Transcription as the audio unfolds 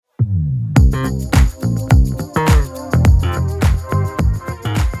Hey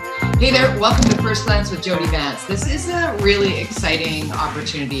there, welcome to First Glance with Jody Vance. This is a really exciting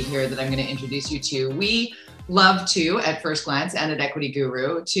opportunity here that I'm going to introduce you to. We love to, at First Glance and at Equity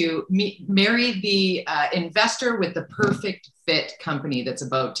Guru, to marry the investor with the perfect fit company that's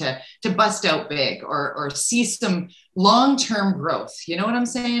about to bust out big or see some long-term growth. You know what I'm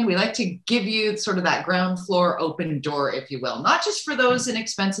saying? We like to give you sort of that ground floor open door, if you will, not just for those in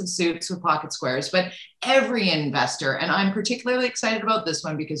expensive suits with pocket squares, but every investor. And I'm particularly excited about this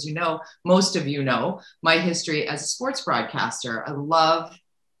one because, you know, most of you know my history as a sports broadcaster. I love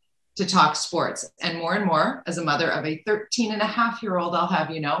to talk sports, and more as a mother of a 13-and-a-half-year-old, I'll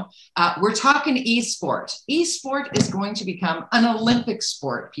have you know, we're talking esport. Esport is going to become an Olympic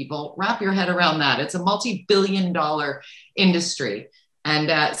sport. People, wrap your head around that. It's a multi-billion-dollar industry.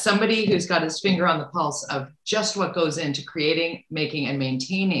 And somebody who's got his finger on the pulse of just what goes into creating, making, and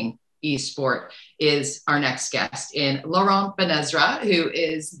maintaining esport is our next guest in Laurent Benezra, who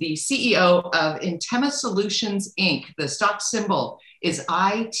is the CEO of Intema Solutions, Inc. The stock symbol is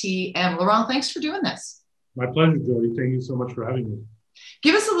ITM. Laurent, thanks for doing this. My pleasure, Jody. Thank you so much for having me.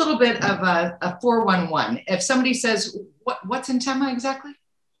 Give us a little bit of a 411. If somebody says, what's Intema exactly?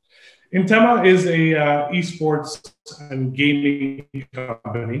 Intema is a esports and gaming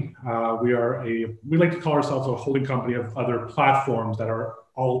company. We like to call ourselves a holding company of other platforms that are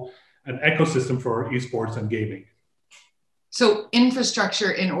all an ecosystem for esports and gaming. So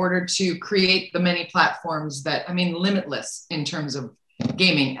infrastructure in order to create the many platforms that, I mean, limitless in terms of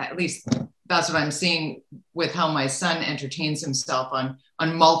gaming. At least that's what I'm seeing with how my son entertains himself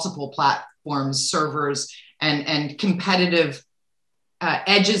on multiple platforms, servers, and competitive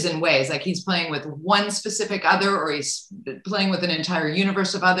edges and ways. Like he's playing with one specific other, or he's playing with an entire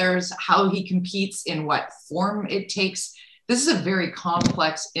universe of others, how he competes, in what form it takes. This is a very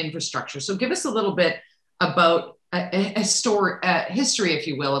complex infrastructure. So give us a little bit about a history, if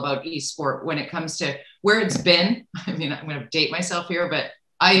you will, about esport when it comes to where it's been. I mean, I'm going to date myself here, but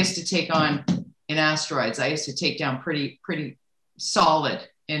I used to take on in asteroids. I used to take down pretty solid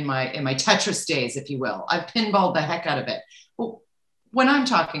in my Tetris days, if you will. I've pinballed the heck out of it. Well, when I'm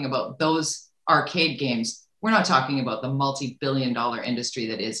talking about those arcade games, we're not talking about the multi-billion-dollar industry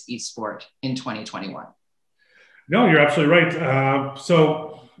that is esport in 2021. No, you're absolutely right.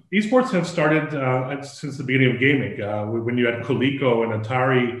 So esports have started since the beginning of gaming. When you had Coleco and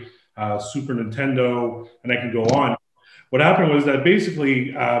Atari, Super Nintendo, and I can go on. What happened was that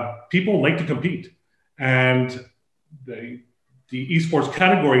basically people like to compete, and the esports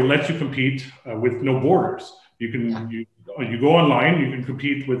category lets you compete with no borders. You go online, you can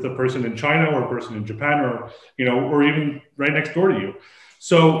compete with a person in China or a person in Japan, or even right next door to you.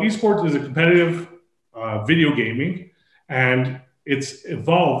 So esports is a competitive video gaming, and it's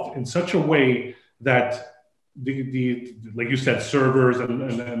evolved in such a way that the like you said, servers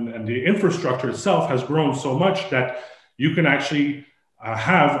and the infrastructure itself has grown so much that you can actually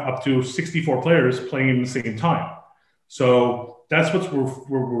have up to 64 players playing at the same time. So that's what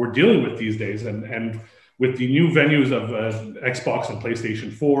we're dealing with these days, and with the new venues of Xbox and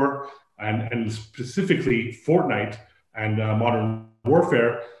PlayStation 4, and specifically Fortnite and Modern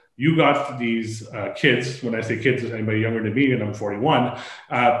Warfare. You got these kids, when I say kids, is anybody younger than me, and I'm 41,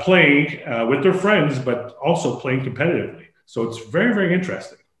 playing with their friends, but also playing competitively. So it's very, very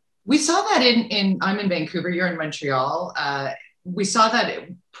interesting. We saw that I'm in Vancouver, you're in Montreal. We saw that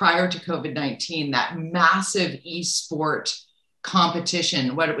prior to COVID-19, that massive esport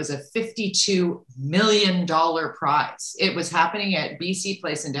competition, it was a $52 million prize. It was happening at BC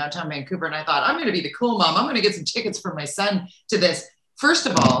Place in downtown Vancouver. And I thought, I'm going to be the cool mom. I'm going to get some tickets for my son to this. First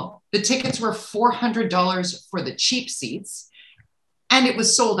of all, the tickets were $400 for the cheap seats, and it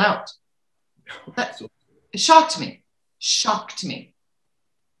was sold out. That shocked me.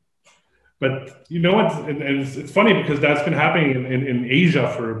 But you know what? And it's funny because that's been happening in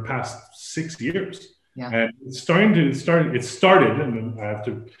Asia for the past 6 years. Yeah. And it started, and I have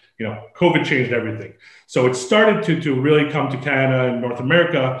to, COVID changed everything. So it started to really come to Canada and North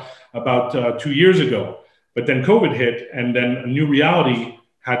America about 2 years ago. But then COVID hit, and then a new reality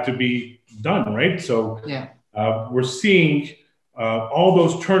had to be done, right? So we're seeing all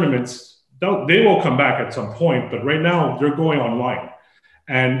those tournaments, they will come back at some point, but right now they're going online.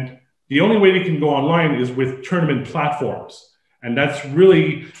 And the only way they can go online is with tournament platforms. And that's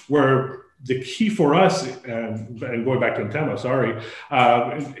really where the key for us, and going back to Intema,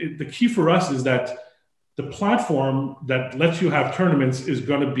 the key for us is that the platform that lets you have tournaments is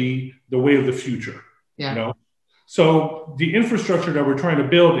going to be the way of the future. Yeah. So the infrastructure that we're trying to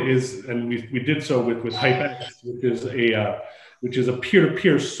build is, and we did so with HypeX, which is which is a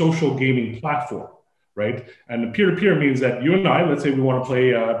peer-to-peer social gaming platform, right? And the peer-to-peer means that you and I, let's say we want to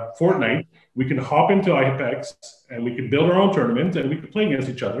play Fortnite, we can hop into Hypex and we can build our own tournament and we can play against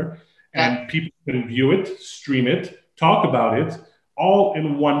each other, and people can view it, stream it, talk about it, all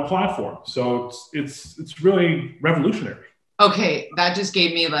in one platform. So it's really revolutionary. Okay, that just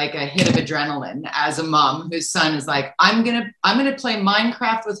gave me like a hit of adrenaline as a mom whose son is like, I'm gonna play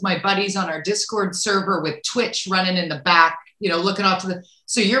Minecraft with my buddies on our Discord server with Twitch running in the back, looking off to the.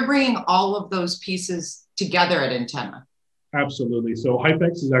 So you're bringing all of those pieces together at Intema. Absolutely. So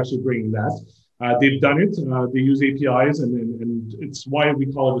Hypex is actually bringing that. They've done it. They use APIs, and it's why we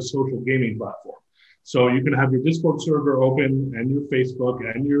call it a social gaming platform. So you can have your Discord server open and your Facebook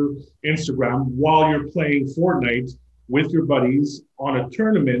and your Instagram while you're playing Fortnite with your buddies on a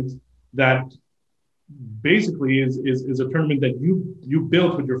tournament that basically is a tournament that you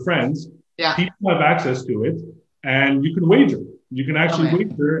built with your friends. Yeah. People have access to it, and you can wager. You can actually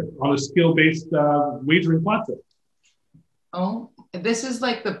wager on a skill-based wagering platform. Oh, this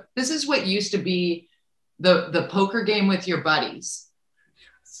is what used to be the poker game with your buddies.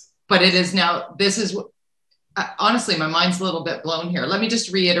 Yes. But it is now, honestly, my mind's a little bit blown here. Let me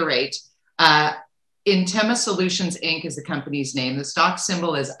just reiterate. Intema Solutions Inc. is the company's name. The stock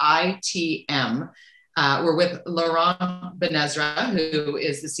symbol is ITM. We're with Laurent Benezra, who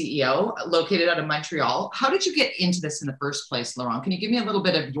is the CEO, located out of Montreal. How did you get into this in the first place, Laurent? Can you give me a little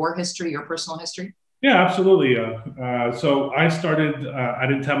bit of your history, your personal history? Yeah, absolutely. So I started at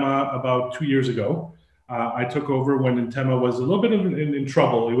Intema about 2 years ago. I took over when Intema was a little bit in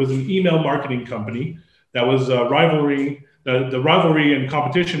trouble. It was an email marketing company that was rivalry. The rivalry and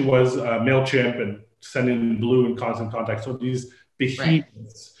competition was MailChimp and Sendinblue and Constant Contact. So these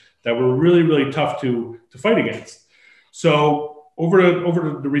behemoths that were really, really tough to fight against. So over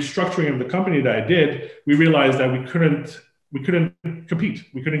the restructuring of the company that I did, we realized that we couldn't compete.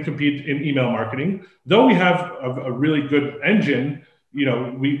 We couldn't compete in email marketing. Though we have a really good engine,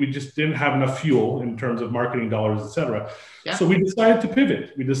 we just didn't have enough fuel in terms of marketing dollars, et cetera. Yeah. So we decided to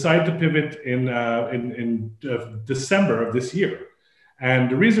pivot. We decided to pivot in December of this year.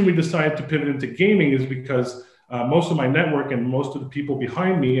 And the reason we decided to pivot into gaming is because most of my network and most of the people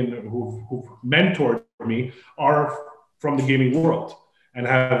behind me and who've mentored me are from the gaming world and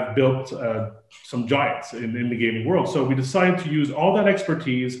have built some giants in the gaming world. So we decided to use all that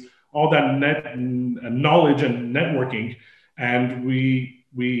expertise, all that knowledge and networking, and we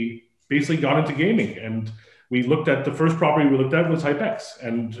basically got into gaming. And we looked at the first property we looked at was Hypex,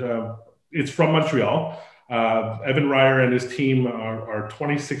 and it's from Montreal. Evan Ryer and his team are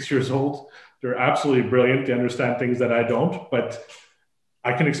 26 years old. They're absolutely brilliant. They understand things that I don't, but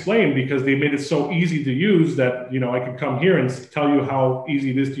I can explain because they made it so easy to use that, I can come here and tell you how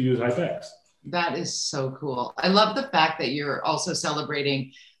easy it is to use Hypex. That is so cool. I love the fact that you're also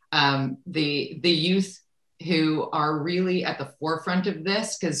celebrating the youth who are really at the forefront of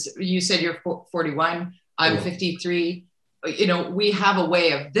this, because you said you're 41, I'm 53. We have a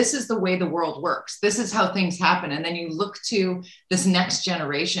way of, this is the way the world works. This is how things happen. And then you look to this next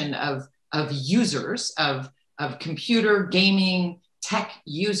generation of users, of computer gaming, tech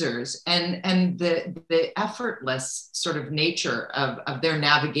users, and the effortless sort of nature of their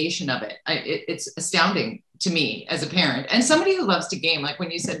navigation of it. It's astounding to me as a parent and somebody who loves to game. Like when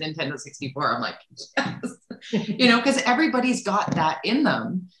you said Nintendo 64, I'm like, yes, because everybody's got that in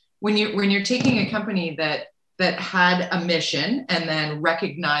them. When you're taking a company that had a mission and then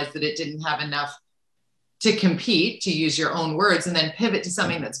recognized that it didn't have enough to compete, to use your own words, and then pivot to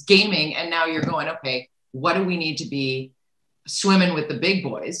something that's gaming, and now you're going, okay, what do we need to be swimming with the big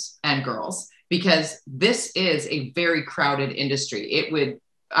boys and girls, because this is a very crowded industry.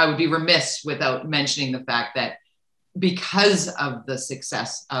 I would be remiss without mentioning the fact that because of the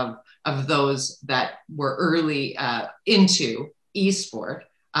success of those that were early into esport,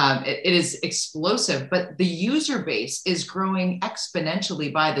 it is explosive, but the user base is growing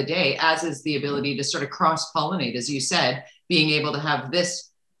exponentially by the day, as is the ability to sort of cross-pollinate, as you said, being able to have this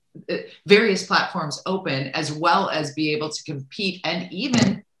various platforms open, as well as be able to compete and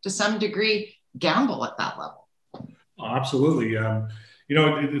even to some degree gamble at that level. Oh, absolutely.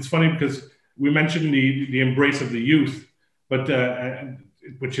 It's funny because we mentioned the embrace of the youth, but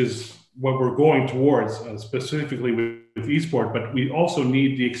which is what we're going towards specifically with esport, but we also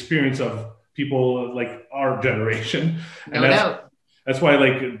need the experience of people like our generation. No doubt. That's why,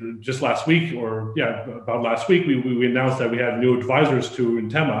 just last week, about last week, we announced that we had new advisors to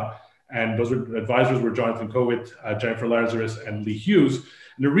Intema, and those advisors were Jonathan Kovic, Jennifer Lazarus, and Lee Hughes.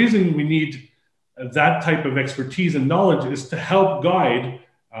 And the reason we need that type of expertise and knowledge is to help guide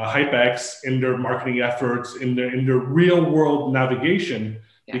HypeX in their marketing efforts, in their real world navigation,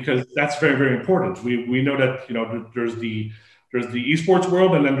 because that's very, very important. We know that, you know, there's the esports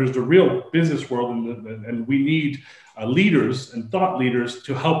world, and then there's the real business world, and we need leaders and thought leaders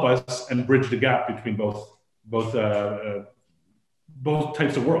to help us and bridge the gap between both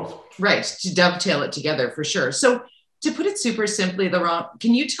types of worlds. Right, to dovetail it together for sure. So to put it super simply, Laurent,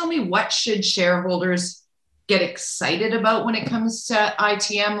 can you tell me what should shareholders get excited about when it comes to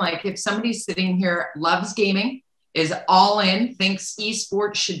ITM? Like if somebody's sitting here, loves gaming, is all in, thinks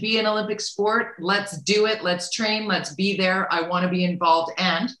esports should be an Olympic sport, let's do it, let's train, let's be there, I want to be involved,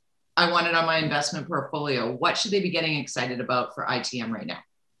 and I want it on my investment portfolio. What should they be getting excited about for ITM right now?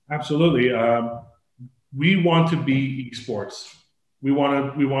 Absolutely. We want to be esports. We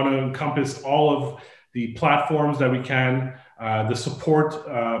want to encompass all of the platforms that we can, the support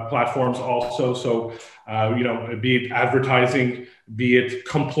platforms also. So, you know, be it advertising, be it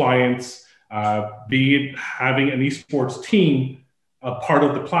compliance, be it having an esports team a part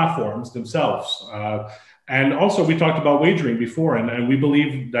of the platforms themselves. And also we talked about wagering before, and we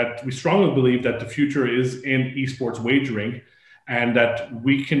strongly believe that the future is in esports wagering, and that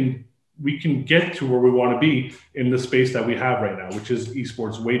we can get to where we want to be in the space that we have right now, which is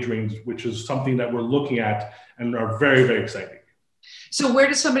esports wagering, which is something that we're looking at and are very, very exciting. So where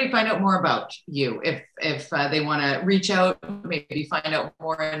does somebody find out more about you? If they want to reach out, maybe find out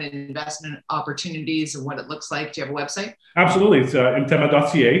more on investment opportunities and what it looks like, do you have a website? Absolutely. It's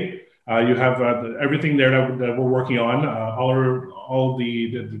intema.ca. You have everything there that we're working on,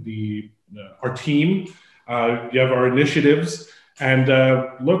 our team. You have our initiatives. And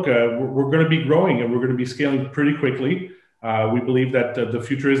look, we're going to be growing, and we're going to be scaling pretty quickly. We believe that the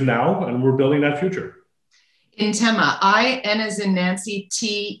future is now, and we're building that future. Intema, I-N as in Nancy,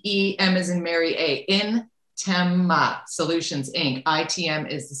 T-E-M as in Mary A. Intema Solutions Inc. ITM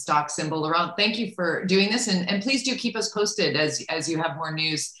is the stock symbol. Laurent, thank you for doing this, and please do keep us posted as you have more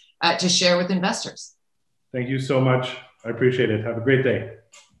news to share with investors. Thank you so much. I appreciate it. Have a great day.